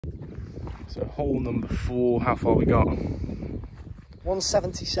So hole number 4, how far we got?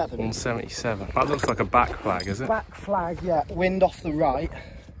 177. 177. That looks like a back flag, is it? Back flag, yeah. Wind off the right.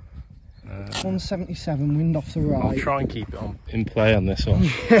 177, wind off the right. I'll try and keep it in play on this one.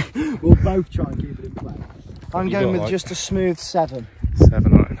 We'll both try and keep it in play. I'm going with just a smooth 7.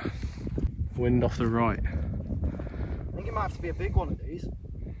 7-9. Wind off the right. I think it might have to be a big one of these.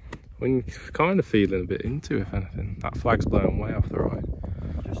 We're kind of feeling a bit into, if anything. That flag's blowing way off the right.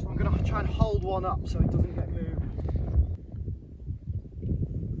 I'm going to try and hold one up so it doesn't get moved.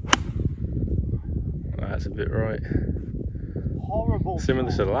 That's a bit right. Horrible. Similar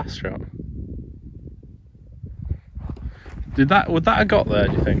to the last shot. Would that have got there,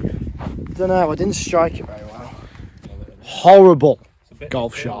 do you think? Don't know, I didn't strike it very well. Horrible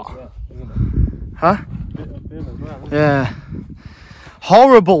golf shot. Huh? Yeah.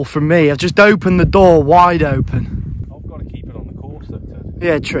 Horrible from me. I've just opened the door wide open. I've got to keep it on the course though, Ted.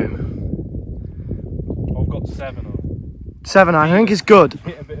 Yeah, true. I've got 7 on. 7, I think is good.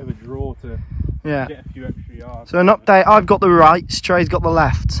 Hit a bit of a draw to Yeah. get a few extra yards. So an update, I've got the right, Stray's got the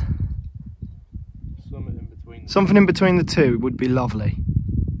left. Something in between the two would be lovely.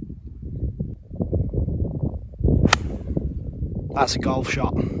 That's a golf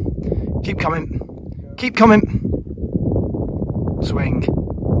shot. Keep coming. Keep coming. Swing.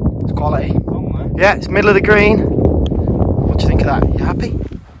 It's quality. Yeah, it's middle of the green. What do you think of that? You happy?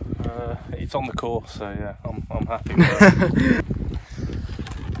 It's on the course, so yeah, I'm happy with that.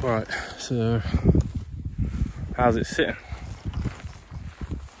 Right, so how's it sitting?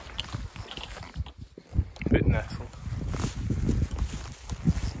 Bit nestled.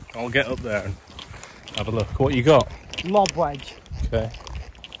 I'll get up there and have a look. What you got? Lob wedge. Okay.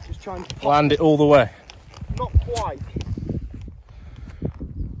 Just trying to land it all the way. Not quite.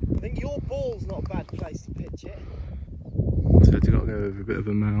 I think your ball's not a bad place to pitch it. So it's got to go over a bit of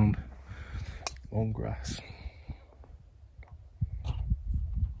a mound. Long grass.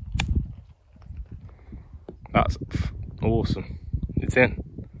 That's awesome. It's in.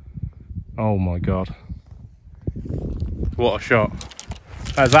 Oh my god. What a shot.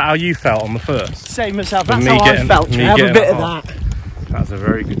 Is that how you felt on the first? Same as how, that's how I felt. Have a bit of that. That's a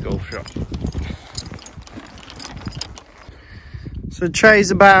very good golf shot. So the tray's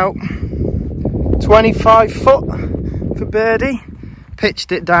about 25 foot for birdie.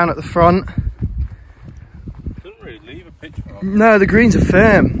 Pitched it down at the front. Doesn't really leave a pitch for. No, the greens are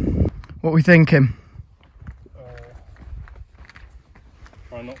firm. What are we thinking?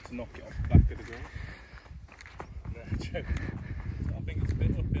 Try not to knock it off the back of the green. No, joke. I think it's a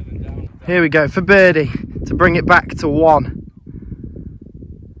bit uphill and down. Here we go for birdie to bring it back to 1.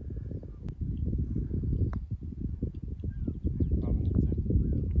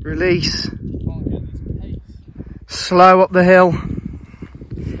 Release. Slow up the hill.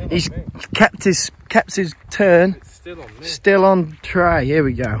 He's kept his turn. It's still on me. Still on tray. Here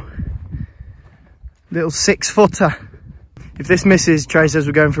we go. Little 6-footer. If this misses, Trey says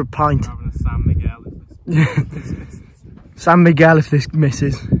we're going for a pint. We're having a San Miguel if this misses. San Miguel if this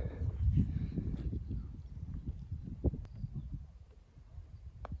misses.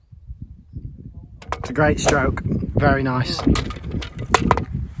 It's a great stroke. Very nice.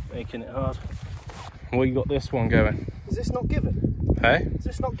 Making it hard. Well, you got this one going. Is this not given? Hey? Is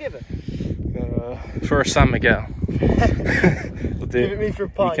this not given? For a San Miguel. Give it me for a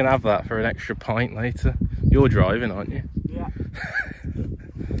pint. You can have that for an extra pint later. You're driving, aren't you? Yeah.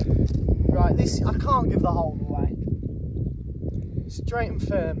 Right, this I can't give the hole away. Straight and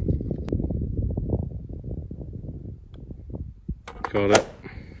firm. Got it.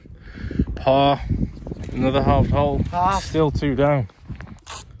 Par. Another halved hole. Half. Still 2 down.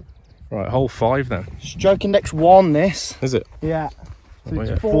 Right, hole 5 then. Stroke index 1 this. Is it? Yeah. So Oh,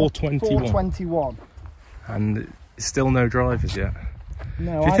 it's yeah. 421. 421. And it's still no drivers yet.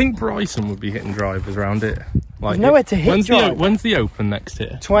 No, Do you think Bryson would be hitting drivers around it? Like, there's nowhere to hit when's the Open next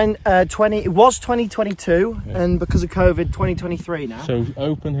here? 20, it was 2022, yeah. And because of COVID, 2023 now. So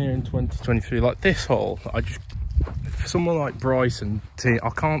Open here in 2023, like this hole, for someone like Bryson, I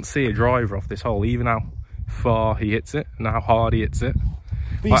can't see a driver off this hole, even how far he hits it and how hard he hits it.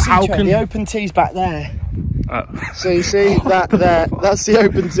 But you see, Trey, the Open tee's back there. Oh. So you see that there, that's the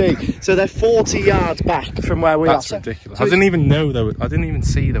Open tee. So they're 40 yards back from where we are. That's ridiculous. So I didn't even know I didn't even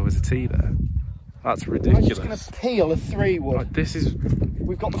see there was a tee there. That's ridiculous. I'm just going to peel a 3-wood. Like, this is.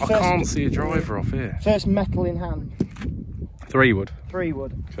 We've got the I can't see a driver off here. First metal in hand. 3-wood.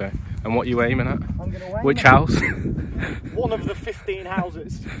 3-wood. Okay. And what are you aiming at? I'm going to aim Which house? One of the 15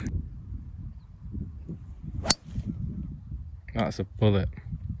 houses. That's a bullet.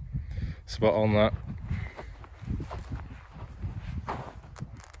 Spot on that.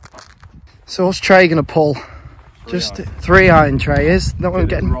 So what's Trey gonna pull? Just 3-iron Trey is. That one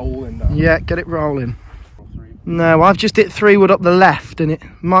getting rolling down. Yeah, get it rolling. No, I've just hit 3-wood up the left and it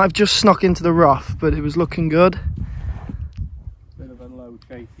might have just snuck into the rough, but it was looking good. Bit of a low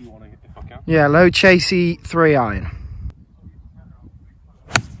chasey one if I can. Yeah, low chasey 3-iron.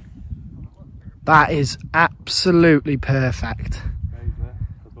 That is absolutely perfect.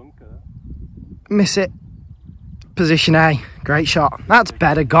 Miss it. Position A. Great shot. That's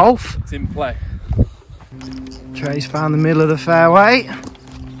better golf. It's in play. Trey's found the middle of the fairway.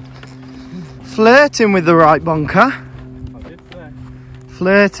 Flirting with the right bunker. I did say.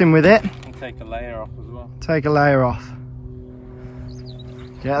 Flirting with it. And take a layer off as well. Take a layer off.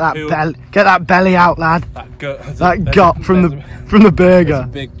 Get that belly out, lad. That gut. That gut from the burger. There's a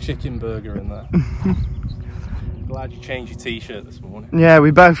big chicken burger in there. Glad you changed your t-shirt this morning. Yeah,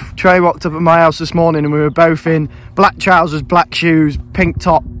 Trey walked up at my house this morning and we were both in black trousers, black shoes, pink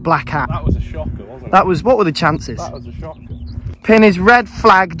top, black hat. That was a shocker, wasn't it? What were the chances? That was a shocker. Pin is red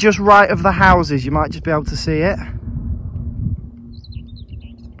flag just right of the houses. You might just be able to see it.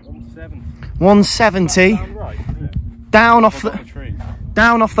 170. Down right, isn't it? Down off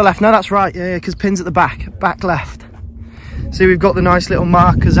the left. No, that's right. Yeah, because pin's at the back left. See, we've got the nice little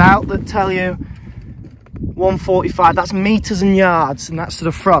markers out that tell you 145. That's meters and yards, and that's to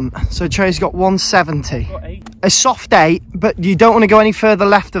the front. So Trey's got 170. A soft 8, but you don't want to go any further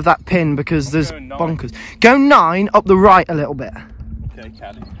left of that pin because there's bunkers. Go 9 up the right a little bit. Okay,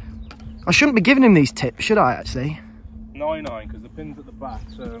 caddy. I shouldn't be giving him these tips, should I? Actually. 9-9 because the pin's at the back,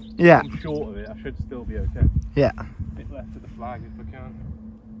 so yeah. if I'm short of it, I should still be okay. Yeah. A bit left of the flag if I can.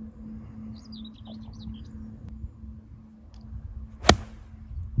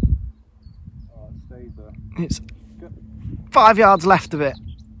 Oh, it stays there. It's 5 yards left of it.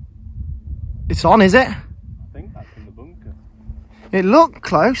 It's on, is it? I think that's in the bunker. It looked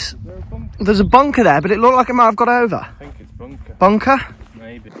close. Is there a bunker? There's a bunker there, but it looked like it might have got over. I think it's bunker. Bunker?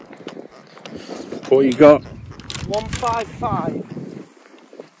 Maybe. What you got? 155.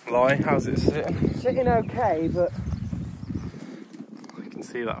 Lie, how's it sitting? Sitting okay, but I can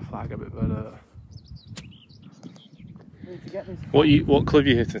see that flag a bit better. need to get this. What club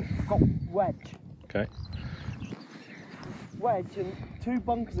you hitting? I've got wedge. Okay. Wedge and 2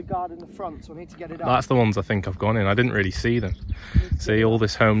 bunkers are guarding the front, so I need to get it up. That's the ones I think I've gone in. I didn't really see them. See all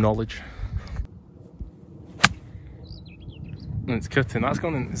this home knowledge. And it's cutting. That's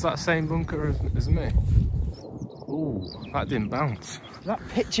gone in. Is that the same bunker as me? Ooh, that didn't bounce. Is that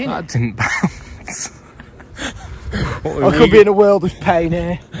pitching? That didn't bounce. I could be in a world of pain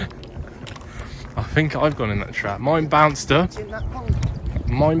here. I think I've gone in that trap. Mine bounced up.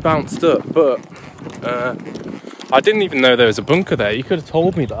 Mine bounced up, but I didn't even know there was a bunker there. You could have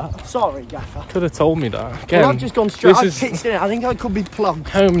told me that. Sorry, Gaffer. Could have told me that. Again, well, I've just gone straight. I've is pitched in it. I think I could be plugged.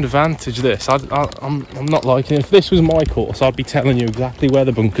 Home advantage. This. I'm not liking it. If this was my course, I'd be telling you exactly where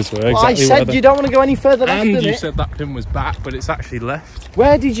the bunkers were. Exactly I said you don't want to go any further left. And you said that pin was back, but it's actually left.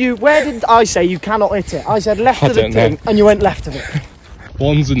 Where did I say you cannot hit it? I said left of the pin, and you went left of it.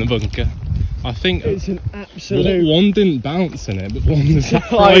 One's in the bunker. I think it's an absolute. One didn't bounce in it, but one was a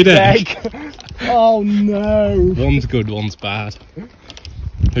fried egg. Oh no! One's good, one's bad.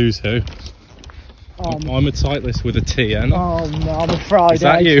 Who's who? I'm a Titleist with a T, and oh no, I'm a fried Is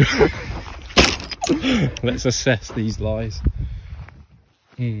that egg. You? Let's assess these lies.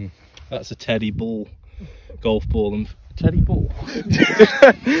 That's a Teddy ball, golf ball, and Teddy ball.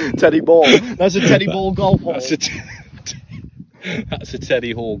 Teddy ball. That's a Teddy ball golf ball. That's a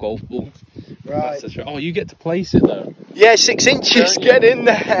Teddy Hall golf ball. Right. Oh, you get to place it though. Yeah, 6 inches. Get in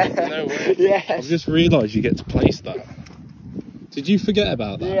there. No way. Yes. I've just realised you get to place that. Did you forget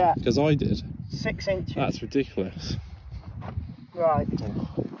about that? Yeah. Because I did. 6 inches. That's ridiculous. Right.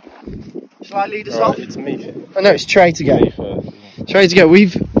 Shall I lead us off? It's me. Oh no, it's Trey to go. Me first. Trey to go. Me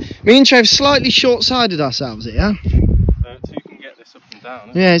and Trey slightly short-sided ourselves here. So you can get this up and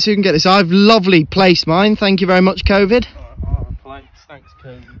down. Yeah, so you can get this. I've lovely placed mine. Thank you very much, COVID. Thanks,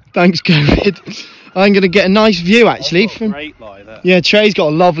 COVID. Thanks, COVID. I'm going to get a nice view actually. I've got a great lie there. Yeah, Trey's got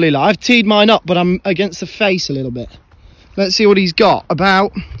a lovely lie. I've teed mine up, but I'm against the face a little bit. Let's see what he's got.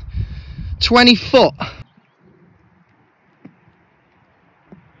 About 20 foot.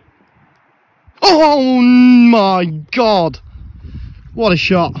 Oh my God. What a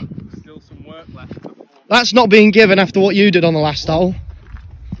shot. Still some work left. That's not being given after what you did on the last hole.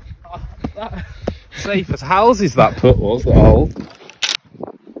 Safe as houses that putt was, that hole.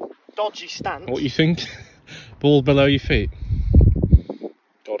 Dodgy stance. What you think? Ball below your feet.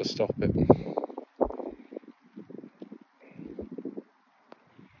 Gotta stop it.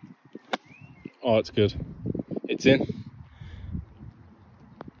 Oh, it's good. It's in.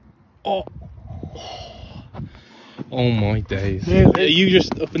 Oh. Oh my days. Really? Are you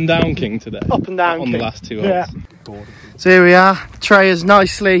just up and down king today? Up and down on king. The last 2 hours? Yeah. So here we are. Trey has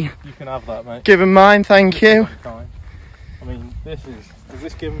nicely You can have that, mate. given mine, thank you. I mean, is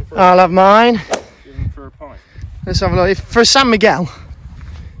this given for I'll have mine. given for a pint? Let's have a look. For San Miguel,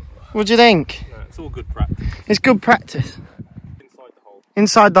 what do you think? No, it's all good practice. It's good practice. Inside the hole.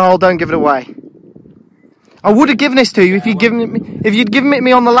 Inside the hole, don't give it away. I would have given this to you if you'd given it me. If you'd given it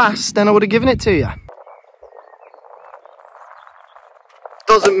me on the last, then I would have given it to you.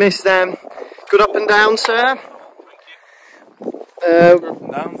 Doesn't miss them. Good up and down, sir. Up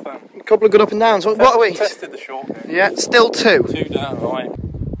and down, fam. A couple of good up and downs. What are we? Tested the short game. Yeah, still 2. 2 down, right.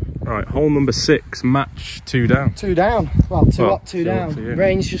 Right, hole number 6, match 2 down. 2 down. Well, 2 up, 2 2 up down. for you.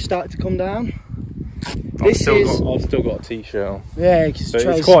 Rain's just started to come down. I've still got a t-shirt on. Yeah, because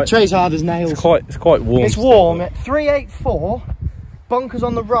But Trey's hard as nails. It's quite warm. It's warm. At 384, bunkers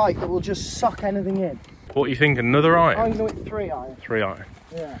on the right that will just suck anything in. What do you think? Another iron? I'm going with 3 iron. 3 iron.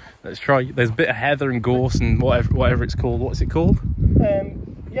 Yeah. Let's try. There's a bit of heather and gorse and whatever it's called. What's it called?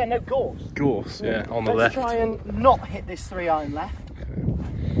 Yeah, no gorse. Gorse. Yeah, on the Let's left. try and not hit this 3 iron left.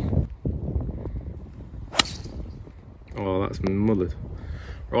 Oh, that's mullered.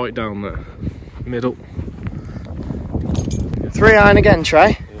 Right down there. Middle. 3 iron again,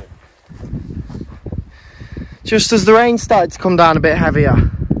 Trey. Yeah. Just as the rain started to come down a bit heavier.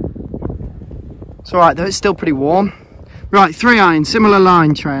 It's alright though, it's still pretty warm. Right, 3 iron, similar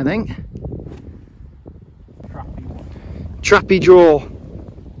line, Trey, I think. Trappy draw.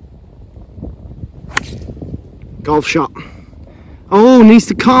 Golf shot. Oh, needs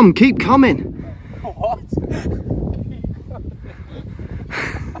to come, keep coming. What?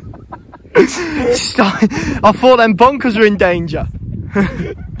 I thought them bunkers were in danger.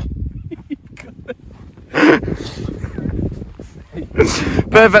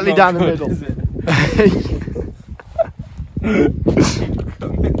 Perfectly down the middle.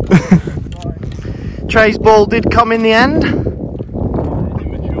 Trey's ball did come in the end.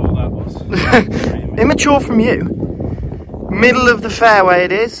 Immature that was. Immature from you. Middle of the fairway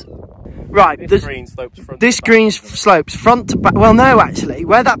it is. Right, This green slopes front. this green slopes front to back. Well, no, actually,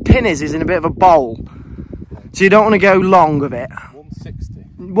 where that pin is in a bit of a bowl. So you don't want to go long with it. 160.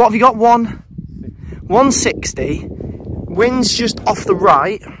 What have you got? 160. Wind's just off the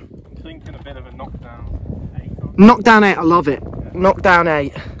right. I'm thinking a bit of a knockdown 8. Knockdown 8, I love it. Knockdown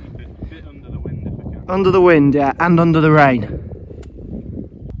 8. A bit under the wind if I can. Under the wind, yeah, and under the rain.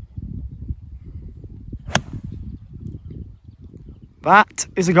 That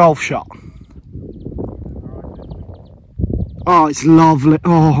is a golf shot. Oh, it's lovely.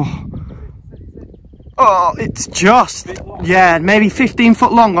 Oh, it's just, yeah, maybe 15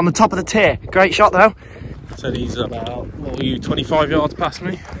 foot long on the top of the tier. Great shot though. Said he's about, what are you, 25 yards past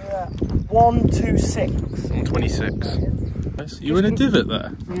me? Yeah, 126. 126. You're in a divot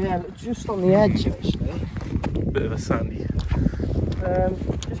there. Yeah, just on the edge actually. Bit of a sandy.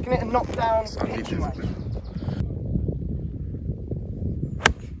 Just gonna hit a knockdown Sandy pitch divot. wedge.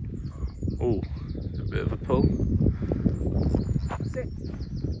 Oh, a bit of a pull. Sit.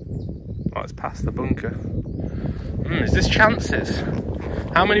 Oh, it's past the bunker. Is this chances?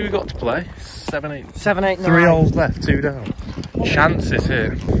 How many we got to play? 7, 8. 7, 8, 9. 3 holes left, 2 down. Chances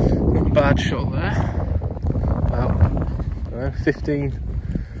here. Not a bad shot there. About 15,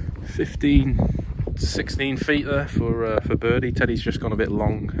 16 feet there for birdie. Teddy's just gone a bit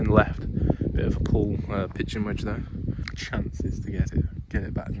long and left. Bit of a pull pitching wedge there. Chances to get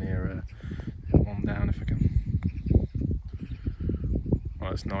it back near 1 down if I can. Oh,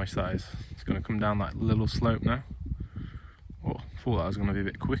 that's nice, that is. It's going to come down that little slope now. Oh, I thought that was going to be a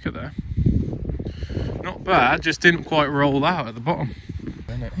bit quicker there. Not bad, just didn't quite roll out at the bottom.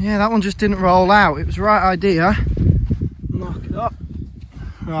 Yeah, that one just didn't roll out. It was the right idea. Knock it up.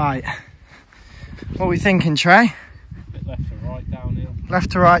 Right. What are we thinking, Trey? Bit left to right downhill. Left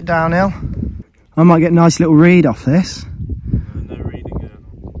to right downhill. I might get a nice little read off this. No reading going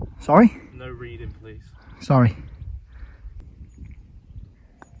on. Sorry? No reading, please. Sorry.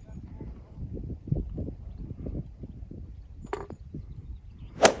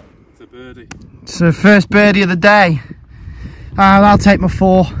 It's a birdie. It's the first birdie of the day. I'll take my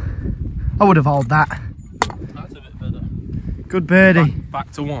 4. I would have held that. That's a bit better. Good birdie.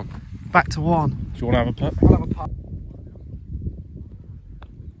 Back to 1. Back to 1. Do you want to have a putt? I'll have a putt.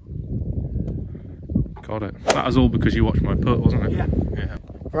 Got it. That was all because you watched my putt, wasn't it? Yeah. Yeah.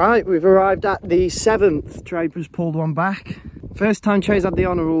 Right, we've arrived at the 7th. Draper's pulled one back. First time Trey's had the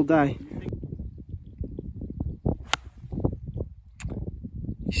honour all day.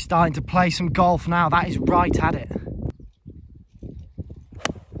 He's starting to play some golf now. That is right at it.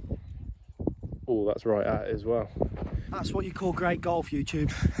 Oh, that's right at it as well. That's what you call great golf, YouTube.